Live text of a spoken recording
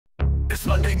It's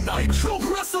Monday night, so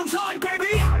wrestle time,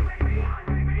 baby!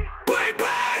 Bang,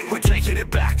 bang! We're taking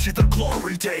it back to the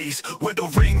glory days, when the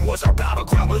ring was our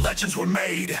battleground, where legends were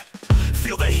made.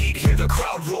 Feel the heat, hear the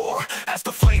crowd roar, as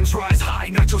the flames rise high,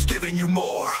 Nitro's giving you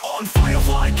more. On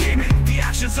Firefly Gaming, the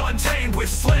action's untamed, with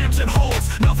slams and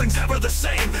holds, nothing's ever the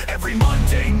same. Every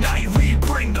Monday night, we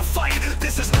bring the fight.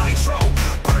 This is Nitro,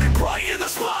 burning bright in the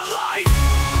spotlight.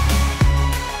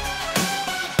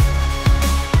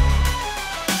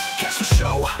 Catch the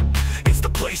show, it's the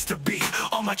place to be.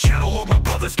 On my channel or my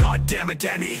brother's goddammit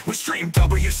Danny. We stream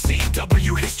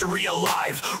WCW history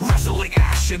alive, wrestling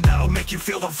action that'll make you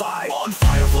feel the vibe. On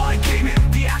Firefly Gaming,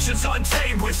 the action's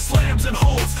untamed, with slams and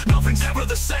holds, nothing's ever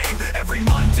the same. Every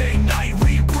Monday night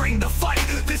we bring the fight.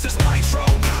 This is Nitro,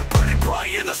 burning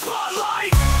bright in the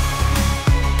spotlight.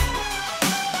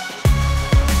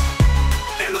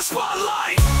 In the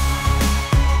spotlight.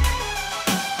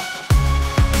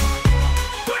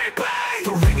 Bang, bang!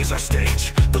 The ring is our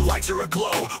stage, the lights are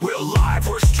aglow. We're live,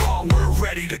 we're strong, we're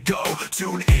ready to go.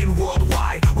 Tune in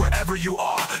worldwide, wherever you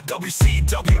are.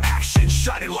 WCW action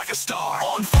shining like a star.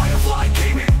 On Firefly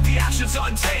Gaming, the action's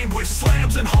untamed, with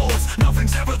slams and holds,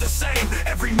 nothing's ever the same.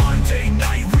 Every Monday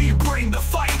night we bring the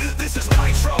fight. This is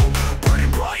Nitro,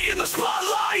 burning bright in the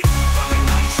spotlight. Fucking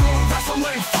Nitro,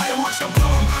 wrestling, fireworks go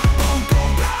boom, boom,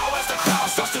 boom, pow. As the crowd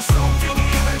starts to zoom, feel the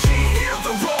energy, hear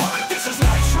the roar. This is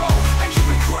Nitro, and you've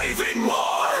been craving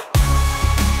more.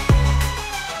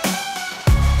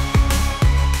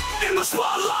 In the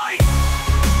spotlight.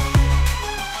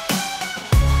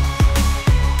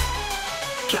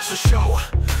 Catch the show,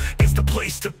 it's the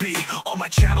place to be. On my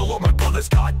channel or my brother's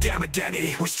goddammit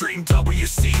Danny. We stream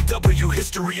WCW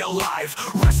history alive,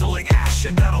 wrestling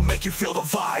action that'll make you feel the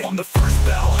vibe. From the first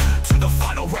bell to the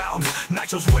final round,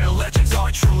 Nitro's where legends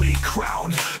are truly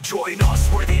crowned. Join us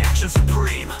where the action's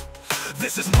supreme.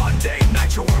 This is Monday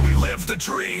Nitro, where we live the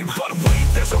dream. But wait,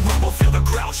 there's a rumble, feel the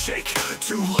ground shake.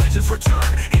 Two legends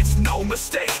return, it's no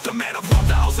mistake. The man of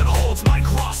 1,000 holds, Mike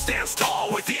Ross stands tall,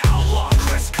 with the Outlaw,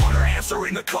 Kris, Karter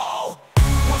answering the call.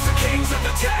 Once the kings of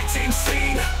the tag team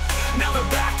scene, now they're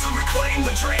back to reclaim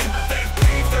the dream. They've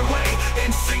paved their way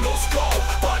in singles goal,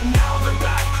 but now they're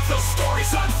back, those stories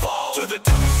unfold. To the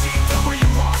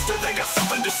WCW roster, they got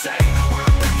something to say. We're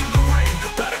back in the ring,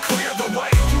 better clear the way.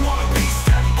 You wanna be,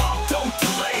 step up, don't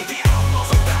delay. The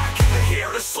Outlaws are back, they're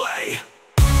here to slay.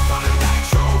 On a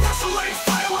Nitro, wrestling,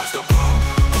 fireworks go boom,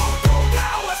 boom, boom,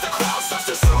 pow. As the crowd starts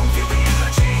to zoom, feel the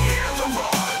energy, hear the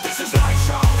roar. This is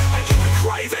Nitro, and you've been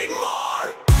craving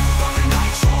more. On a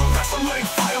Nitro, wrestling,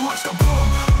 fireworks go boom,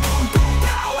 boom, boom,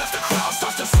 pow. As the crowd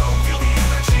starts to zoom, feel the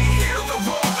energy, hear the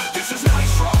roar. This is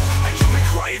Nitro, and you've been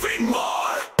craving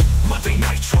more. Monday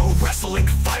Nitro, wrestling,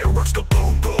 fireworks go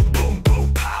boom, boom, boom,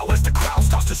 boom, pow. As the crowd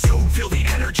starts to zoom, feel the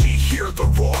energy, hear the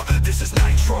roar. This is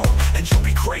Nitro, and you'll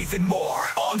be craving more.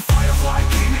 On Firefly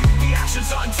Gaming, the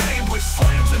action's untamed, with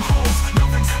slams and holds,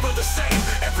 nothing's ever the same.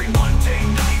 Every Monday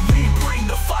night we bring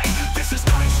the fight. This is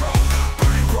Nitro,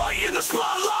 burning bright in the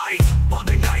spotlight.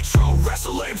 Monday Nitro,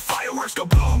 wrestling, fireworks go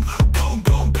boom, boom,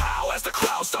 boom, pow. As the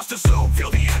crowd starts to zoom,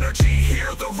 feel the energy,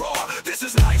 hear the roar. This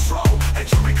is Nitro,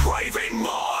 and you'll be craving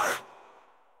more.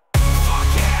 Fuck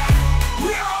yeah,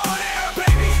 we're on air,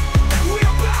 baby, and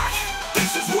we're back.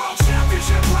 This is World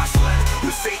Championship Wrestling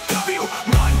with CW,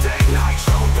 Monday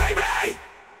Nitro, baby.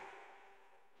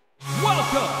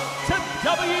 Welcome to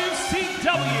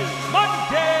WCW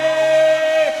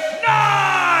Monday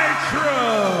Nitro!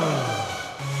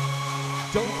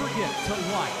 Don't forget to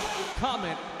like,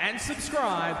 comment, and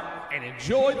subscribe, and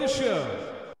enjoy the show.